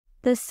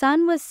The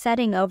sun was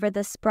setting over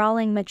the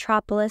sprawling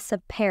metropolis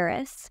of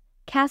Paris,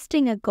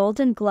 casting a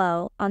golden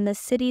glow on the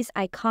city's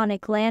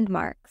iconic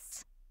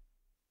landmarks.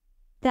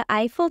 The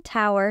Eiffel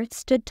Tower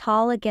stood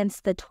tall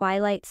against the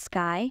twilight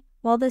sky,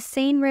 while the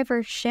Seine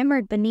River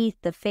shimmered beneath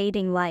the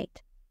fading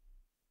light.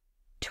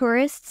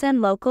 Tourists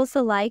and locals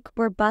alike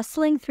were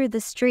bustling through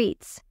the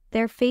streets,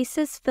 their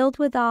faces filled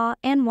with awe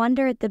and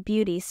wonder at the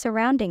beauty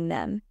surrounding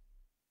them.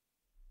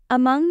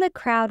 Among the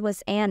crowd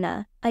was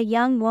Anna, a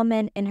young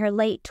woman in her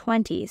late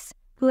 20s,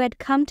 who had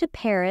come to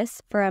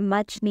Paris for a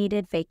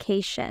much-needed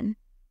vacation.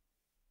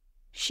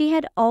 She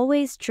had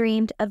always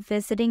dreamed of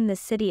visiting the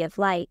City of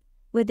Light,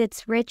 with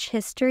its rich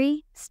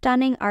history,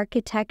 stunning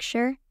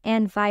architecture,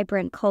 and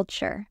vibrant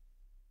culture.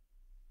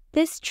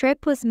 This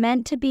trip was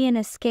meant to be an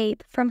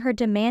escape from her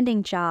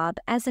demanding job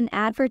as an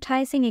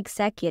advertising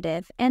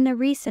executive and the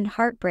recent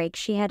heartbreak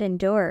she had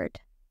endured.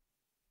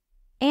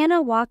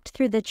 Anna walked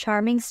through the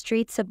charming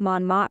streets of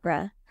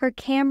Montmartre, her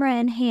camera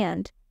in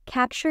hand,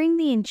 capturing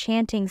the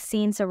enchanting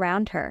scenes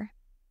around her.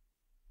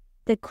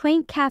 The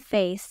quaint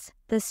cafes,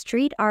 the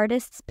street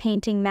artists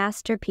painting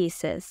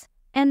masterpieces,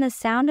 and the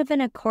sound of an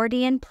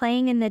accordion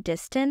playing in the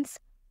distance,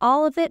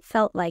 all of it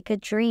felt like a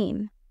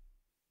dream.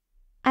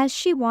 As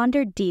she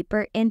wandered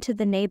deeper into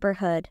the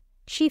neighborhood,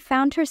 she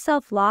found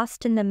herself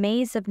lost in the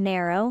maze of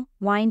narrow,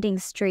 winding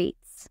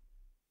streets.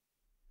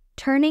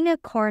 Turning a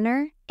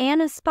corner,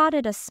 Anna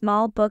spotted a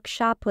small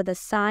bookshop with a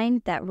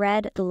sign that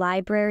read "The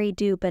Librairie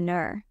du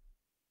Bonheur."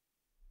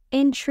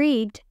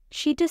 Intrigued,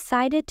 she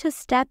decided to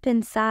step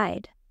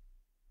inside.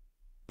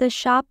 The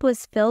shop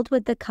was filled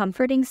with the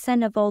comforting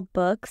scent of old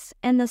books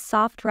and the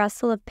soft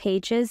rustle of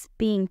pages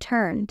being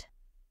turned.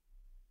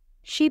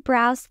 She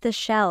browsed the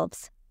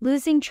shelves,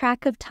 losing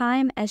track of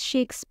time as she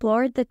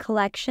explored the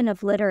collection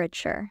of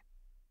literature.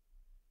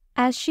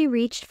 As she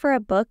reached for a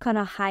book on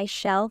a high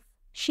shelf,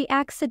 she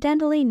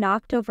accidentally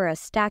knocked over a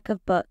stack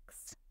of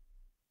books.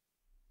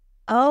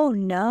 "Oh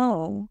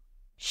no,"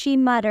 she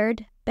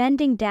muttered,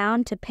 bending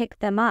down to pick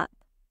them up.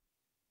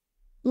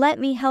 "Let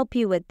me help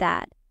you with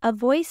that," a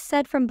voice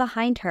said from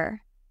behind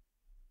her.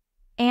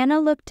 Anna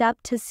looked up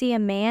to see a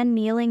man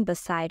kneeling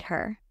beside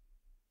her.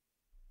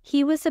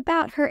 He was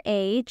about her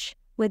age,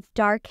 with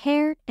dark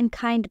hair and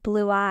kind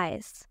blue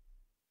eyes.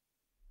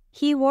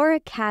 He wore a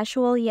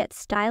casual yet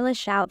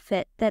stylish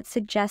outfit that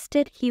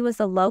suggested he was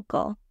a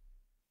local.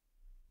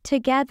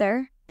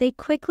 Together, they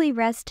quickly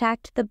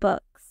restacked the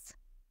books.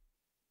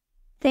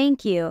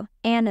 "Thank you,"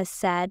 Anna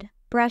said,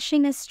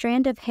 brushing a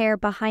strand of hair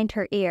behind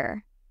her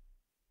ear.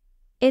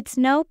 "It's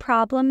no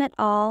problem at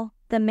all,"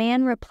 the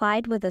man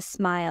replied with a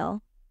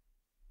smile.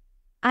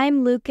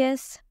 "I'm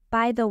Lucas,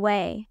 by the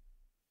way."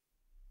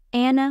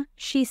 "Anna,"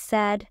 she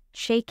said,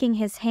 shaking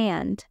his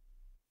hand.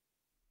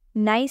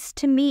 "Nice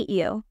to meet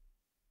you."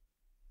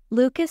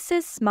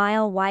 Lucas's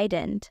smile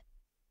widened.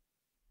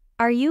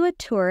 "Are you a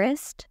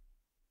tourist?"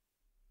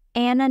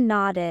 Anna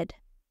nodded.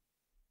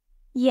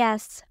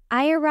 "Yes,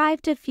 I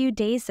arrived a few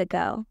days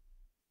ago.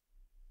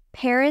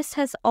 Paris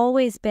has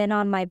always been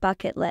on my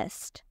bucket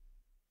list."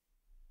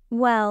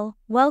 "Well,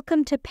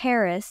 welcome to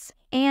Paris,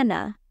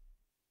 Anna.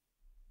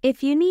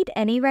 If you need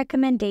any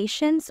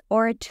recommendations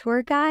or a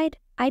tour guide,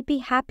 I'd be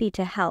happy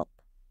to help."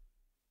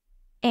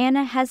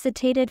 Anna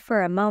hesitated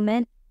for a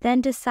moment, then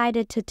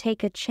decided to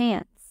take a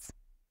chance.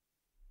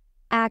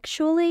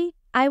 "Actually,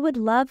 I would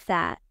love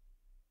that.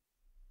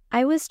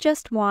 I was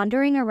just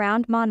wandering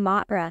around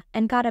Montmartre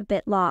and got a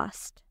bit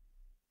lost."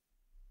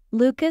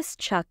 Lucas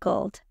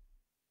chuckled.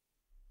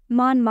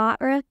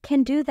 "Montmartre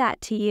can do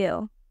that to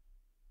you.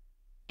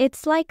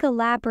 It's like a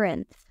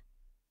labyrinth.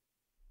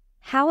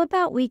 How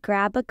about we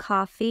grab a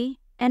coffee,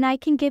 and I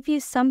can give you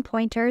some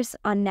pointers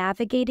on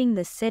navigating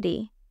the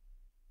city?"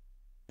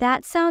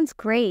 "That sounds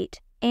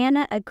great,"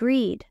 Anna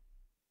agreed.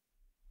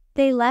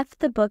 They left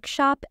the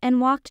bookshop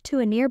and walked to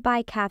a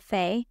nearby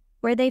cafe,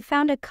 where they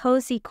found a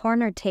cozy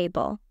corner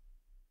table.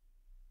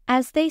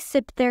 As they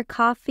sipped their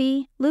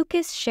coffee,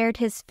 Lucas shared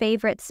his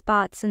favorite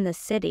spots in the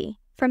city,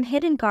 from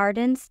hidden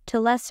gardens to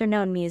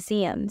lesser-known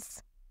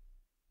museums.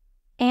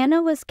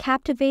 Anna was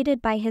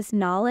captivated by his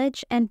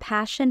knowledge and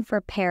passion for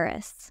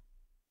Paris.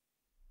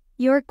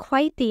 "You're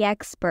quite the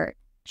expert,"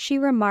 she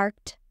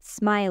remarked,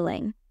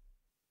 smiling.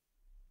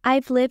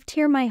 "I've lived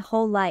here my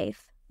whole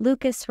life,"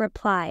 Lucas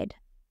replied.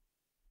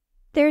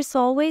 "There's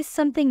always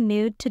something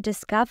new to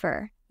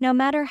discover, no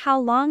matter how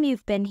long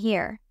you've been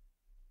here."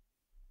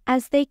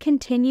 As they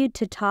continued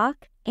to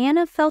talk,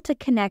 Anna felt a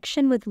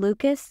connection with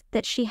Lucas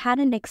that she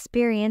hadn't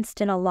experienced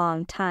in a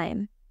long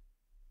time.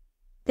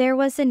 There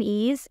was an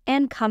ease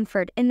and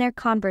comfort in their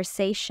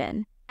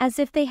conversation, as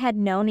if they had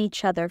known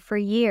each other for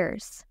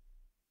years.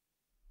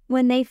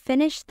 When they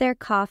finished their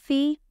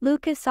coffee,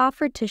 Lucas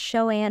offered to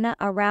show Anna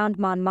around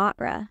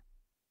Montmartre.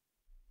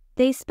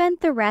 They spent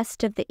the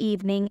rest of the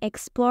evening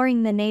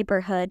exploring the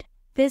neighborhood,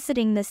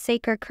 visiting the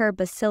Sacré-Cœur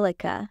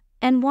Basilica,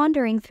 and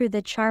wandering through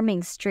the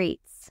charming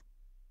streets.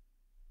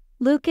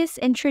 Lucas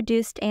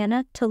introduced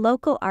Anna to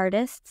local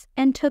artists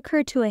and took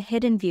her to a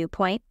hidden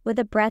viewpoint with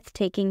a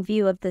breathtaking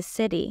view of the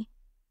city.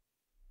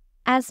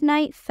 As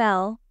night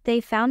fell,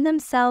 they found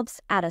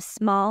themselves at a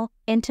small,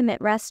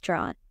 intimate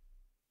restaurant.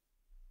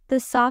 The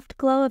soft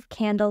glow of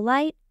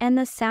candlelight and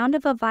the sound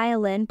of a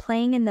violin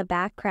playing in the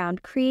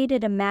background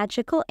created a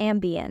magical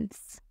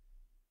ambience.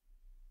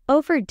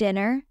 Over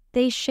dinner,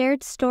 they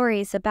shared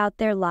stories about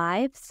their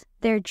lives,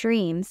 their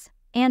dreams,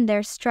 and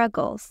their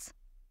struggles.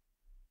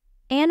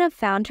 Anna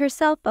found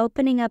herself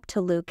opening up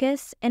to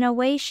Lucas in a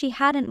way she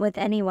hadn't with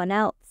anyone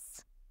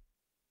else.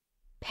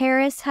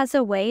 Paris has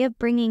a way of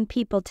bringing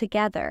people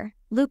together,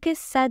 Lucas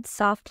said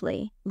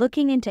softly,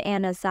 looking into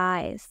Anna's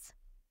eyes.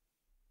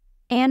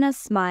 Anna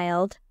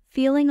smiled,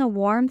 feeling a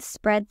warmth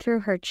spread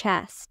through her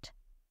chest.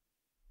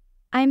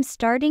 I'm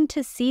starting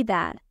to see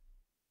that.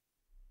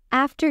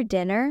 After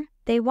dinner,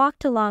 they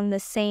walked along the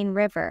Seine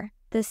River,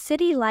 the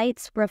city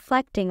lights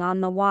reflecting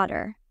on the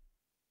water.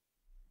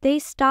 They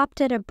stopped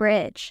at a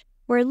bridge,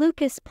 where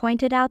Lucas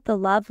pointed out the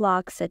love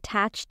locks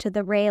attached to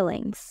the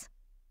railings.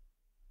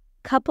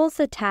 Couples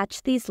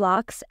attach these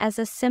locks as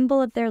a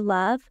symbol of their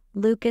love,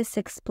 Lucas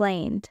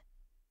explained.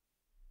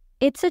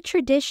 It's a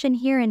tradition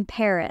here in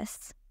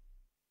Paris.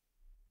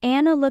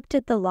 Anna looked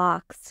at the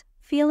locks,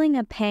 feeling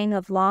a pang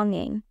of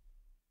longing.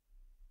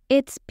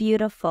 It's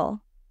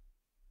beautiful.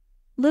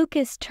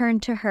 Lucas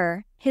turned to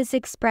her, his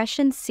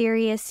expression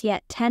serious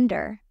yet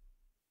tender.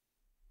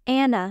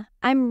 Anna,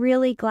 I'm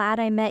really glad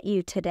I met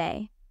you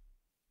today.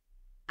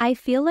 I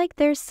feel like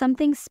there's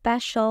something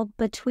special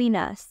between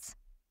us.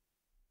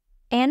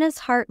 Anna's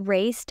heart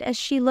raced as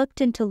she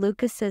looked into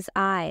Lucas's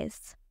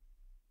eyes.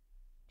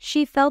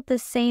 She felt the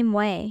same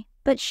way,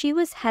 but she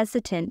was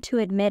hesitant to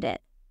admit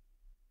it.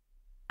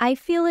 I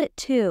feel it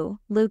too,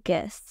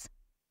 Lucas.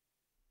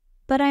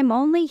 But I'm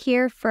only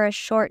here for a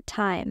short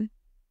time.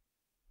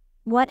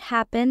 What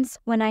happens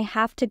when I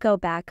have to go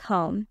back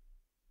home?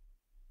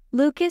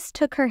 Lucas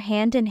took her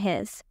hand in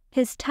his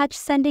touch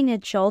sending a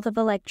jolt of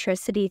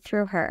electricity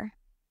through her.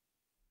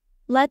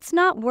 Let's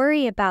not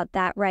worry about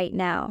that right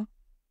now.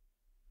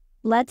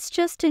 Let's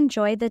just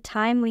enjoy the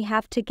time we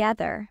have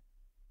together.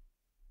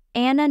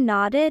 Anna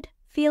nodded,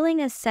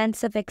 feeling a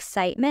sense of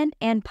excitement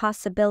and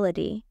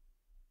possibility.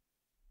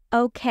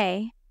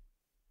 Okay.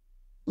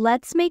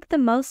 Let's make the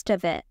most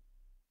of it.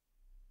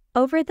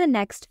 Over the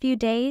next few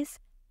days,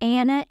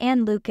 Anna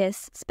and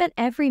Lucas spent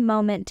every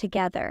moment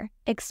together,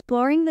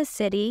 exploring the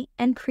city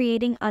and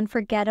creating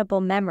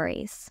unforgettable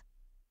memories.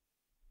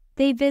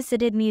 They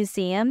visited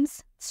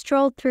museums,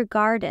 strolled through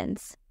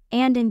gardens,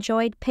 and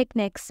enjoyed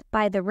picnics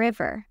by the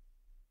river.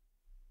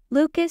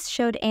 Lucas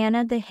showed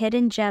Anna the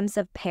hidden gems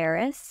of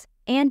Paris,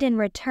 and in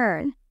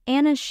return,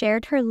 Anna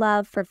shared her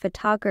love for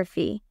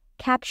photography,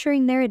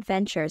 capturing their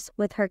adventures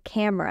with her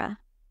camera.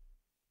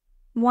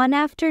 One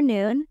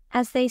afternoon,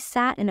 as they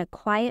sat in a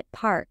quiet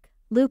park,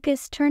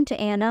 Lucas turned to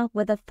Anna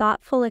with a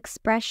thoughtful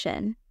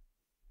expression.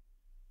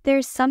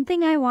 There's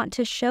something I want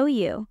to show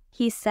you,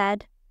 he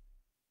said.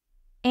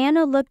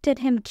 Anna looked at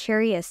him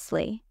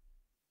curiously.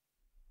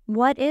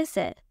 What is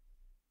it?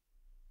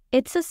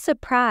 It's a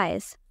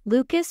surprise,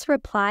 Lucas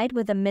replied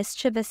with a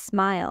mischievous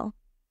smile.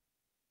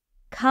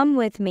 Come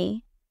with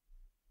me.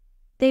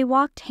 They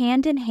walked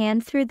hand in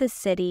hand through the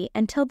city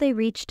until they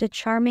reached a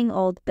charming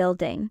old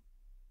building.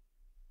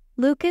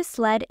 Lucas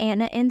led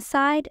Anna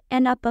inside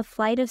and up a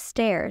flight of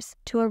stairs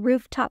to a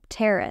rooftop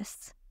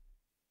terrace.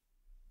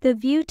 The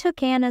view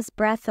took Anna's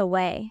breath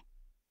away.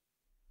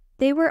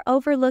 They were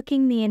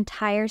overlooking the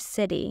entire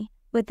city,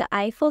 with the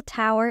Eiffel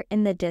Tower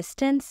in the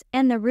distance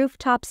and the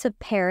rooftops of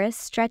Paris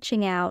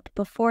stretching out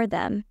before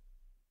them.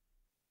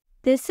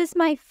 This is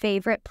my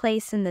favorite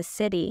place in the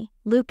city,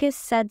 Lucas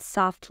said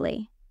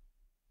softly.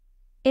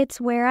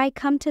 It's where I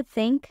come to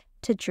think,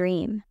 to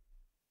dream.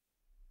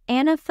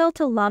 Anna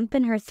felt a lump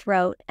in her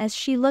throat as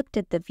she looked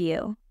at the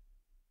view.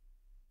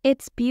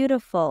 It's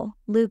beautiful,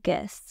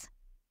 Lucas.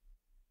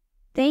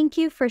 Thank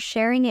you for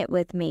sharing it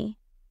with me.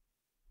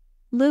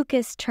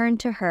 Lucas turned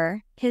to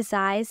her, his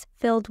eyes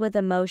filled with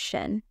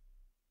emotion.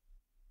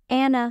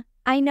 Anna,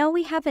 I know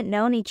we haven't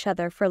known each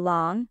other for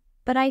long,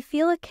 but I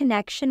feel a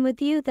connection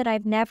with you that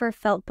I've never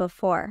felt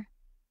before.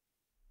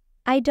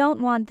 I don't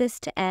want this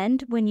to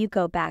end when you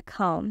go back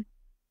home.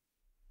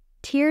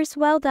 Tears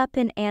welled up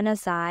in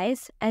Anna's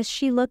eyes as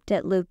she looked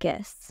at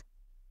Lucas.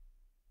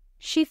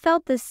 She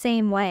felt the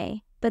same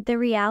way, but the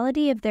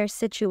reality of their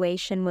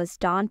situation was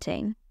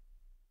daunting.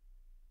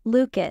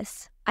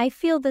 Lucas, I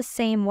feel the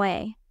same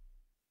way.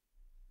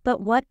 But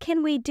what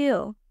can we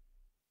do?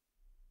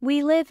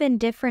 We live in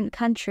different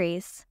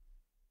countries.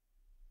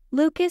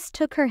 Lucas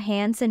took her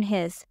hands in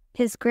his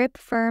grip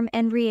firm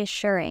and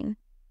reassuring.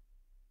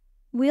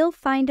 We'll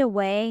find a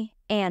way,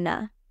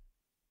 Anna.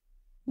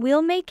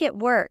 We'll make it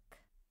work.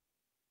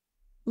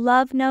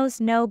 Love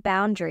knows no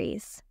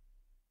boundaries.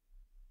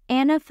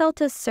 Anna felt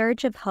a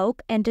surge of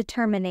hope and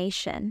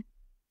determination.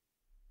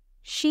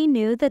 She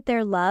knew that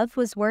their love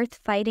was worth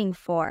fighting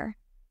for.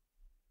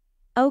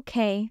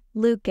 Okay,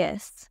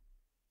 Lucas.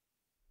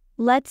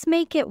 Let's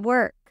make it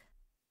work.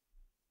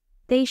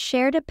 They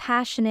shared a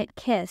passionate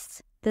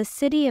kiss, the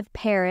city of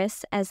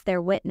Paris as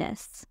their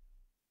witness.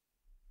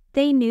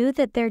 They knew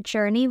that their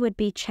journey would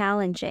be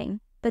challenging,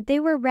 but they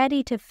were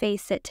ready to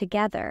face it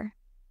together.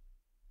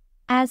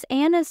 As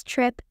Anna's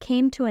trip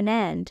came to an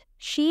end,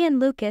 she and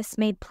Lucas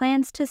made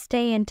plans to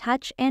stay in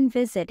touch and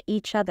visit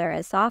each other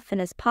as often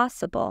as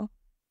possible.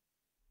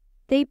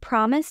 They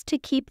promised to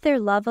keep their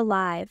love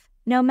alive,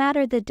 no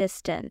matter the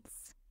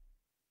distance.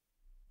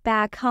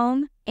 Back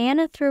home,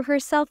 Anna threw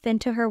herself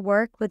into her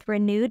work with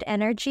renewed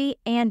energy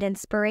and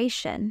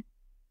inspiration.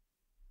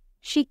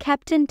 She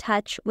kept in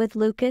touch with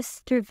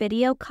Lucas through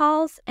video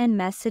calls and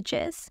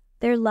messages,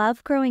 their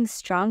love growing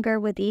stronger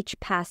with each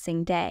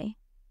passing day.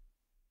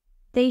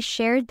 They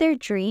shared their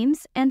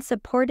dreams and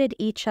supported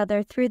each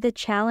other through the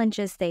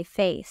challenges they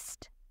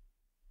faced.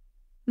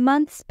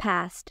 Months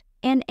passed,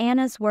 and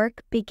Anna's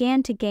work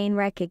began to gain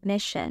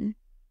recognition.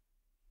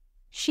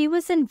 She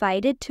was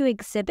invited to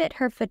exhibit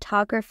her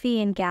photography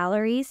in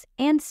galleries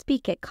and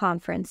speak at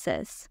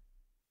conferences.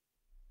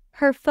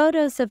 Her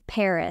photos of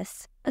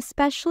Paris,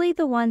 especially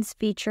the ones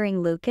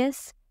featuring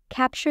Lucas,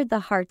 captured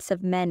the hearts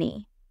of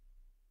many.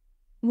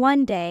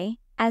 One day,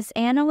 as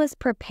Anna was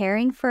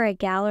preparing for a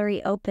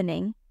gallery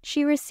opening,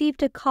 she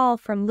received a call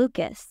from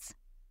Lucas.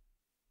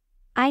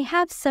 "I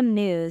have some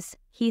news,"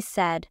 he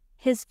said,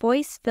 his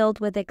voice filled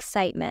with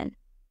excitement.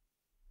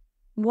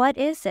 "What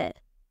is it?"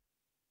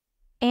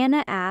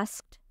 Anna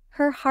asked,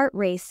 her heart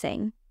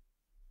racing.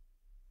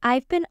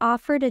 "I've been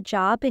offered a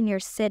job in your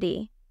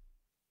city.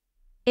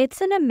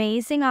 It's an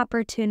amazing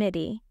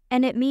opportunity,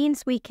 and it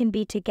means we can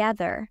be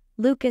together,"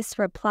 Lucas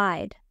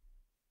replied.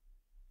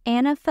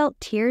 Anna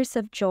felt tears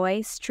of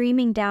joy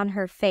streaming down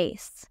her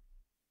face.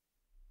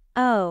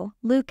 "Oh,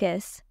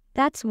 Lucas,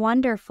 that's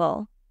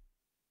wonderful.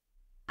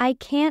 I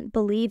can't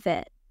believe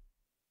it."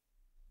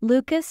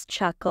 Lucas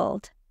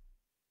chuckled.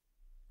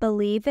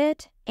 "Believe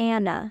it,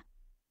 Anna.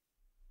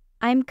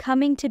 I'm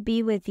coming to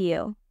be with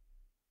you."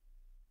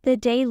 The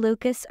day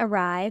Lucas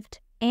arrived,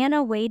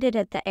 Anna waited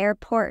at the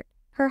airport,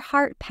 her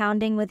heart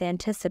pounding with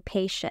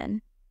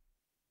anticipation.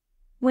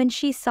 When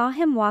she saw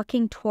him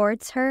walking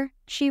towards her,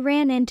 she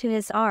ran into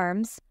his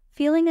arms,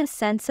 feeling a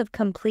sense of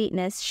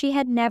completeness she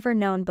had never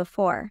known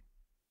before.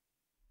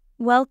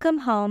 "Welcome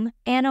home,"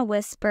 Anna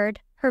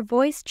whispered, her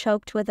voice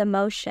choked with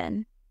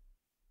emotion.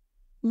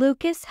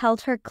 Lucas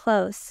held her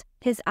close,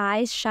 his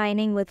eyes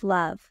shining with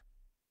love.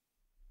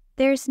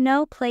 "There's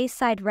no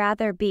place I'd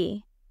rather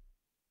be."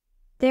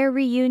 Their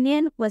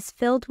reunion was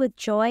filled with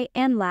joy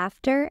and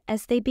laughter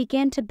as they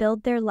began to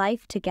build their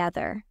life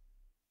together.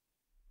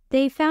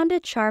 They found a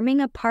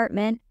charming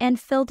apartment and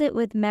filled it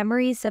with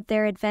memories of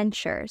their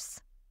adventures.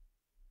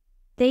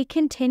 They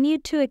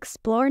continued to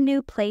explore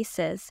new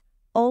places,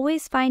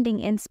 always finding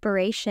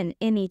inspiration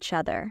in each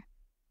other.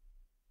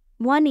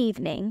 One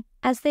evening,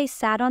 as they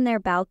sat on their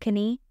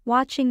balcony,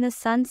 watching the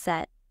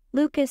sunset,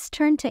 Lucas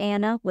turned to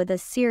Anna with a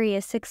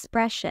serious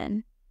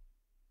expression.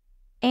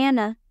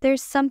 "Anna,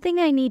 there's something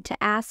I need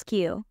to ask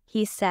you,"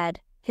 he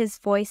said, his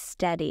voice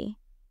steady.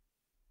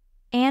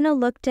 Anna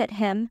looked at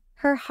him,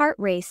 her heart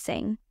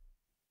racing.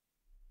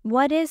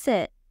 "What is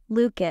it,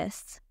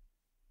 Lucas?"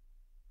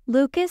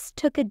 Lucas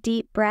took a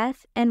deep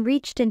breath and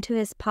reached into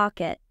his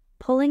pocket,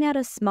 pulling out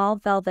a small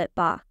velvet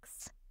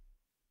box.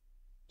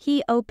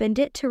 He opened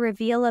it to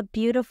reveal a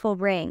beautiful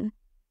ring.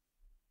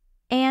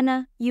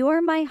 "Anna,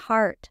 you're my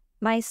heart,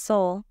 my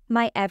soul,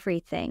 my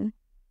everything.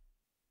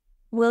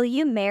 Will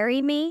you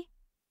marry me?"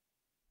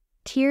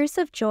 Tears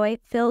of joy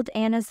filled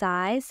Anna's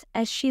eyes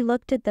as she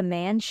looked at the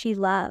man she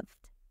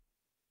loved.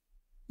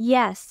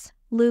 "Yes,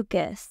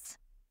 Lucas.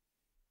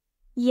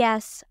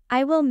 Yes,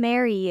 I will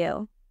marry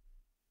you."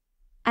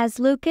 As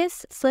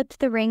Lucas slipped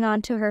the ring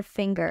onto her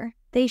finger,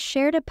 they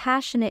shared a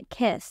passionate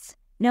kiss,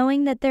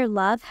 knowing that their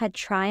love had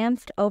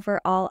triumphed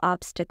over all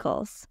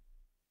obstacles.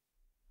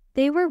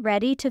 They were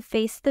ready to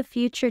face the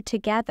future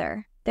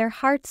together, their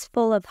hearts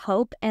full of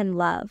hope and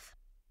love.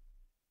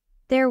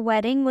 Their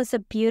wedding was a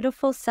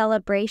beautiful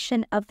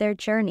celebration of their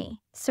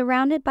journey,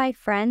 surrounded by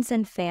friends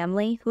and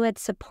family who had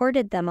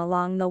supported them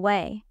along the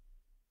way.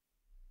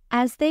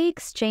 As they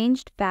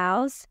exchanged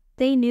vows,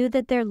 they knew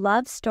that their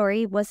love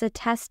story was a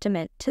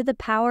testament to the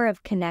power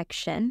of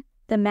connection,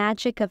 the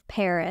magic of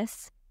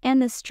Paris,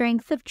 and the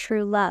strength of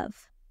true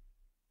love.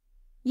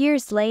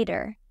 Years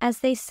later, as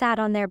they sat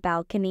on their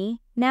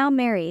balcony, now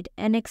married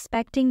and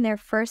expecting their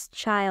first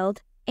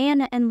child,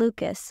 Anna and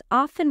Lucas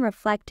often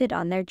reflected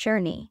on their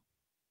journey.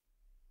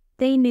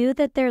 They knew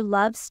that their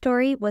love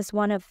story was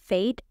one of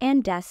fate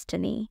and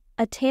destiny,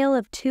 a tale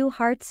of two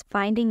hearts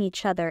finding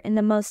each other in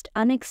the most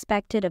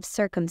unexpected of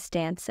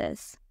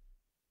circumstances.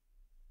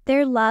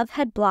 Their love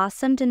had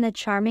blossomed in the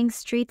charming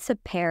streets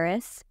of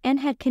Paris and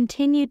had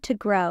continued to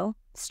grow,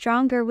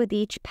 stronger with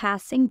each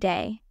passing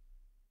day.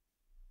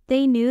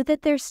 They knew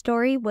that their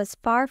story was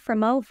far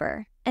from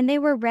over, and they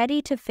were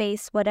ready to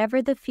face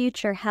whatever the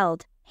future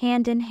held,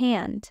 hand in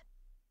hand.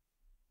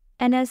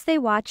 And as they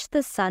watched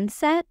the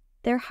sunset,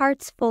 their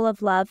hearts full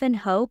of love and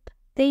hope,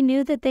 they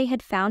knew that they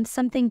had found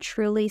something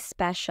truly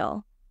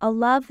special, a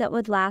love that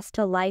would last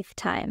a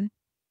lifetime.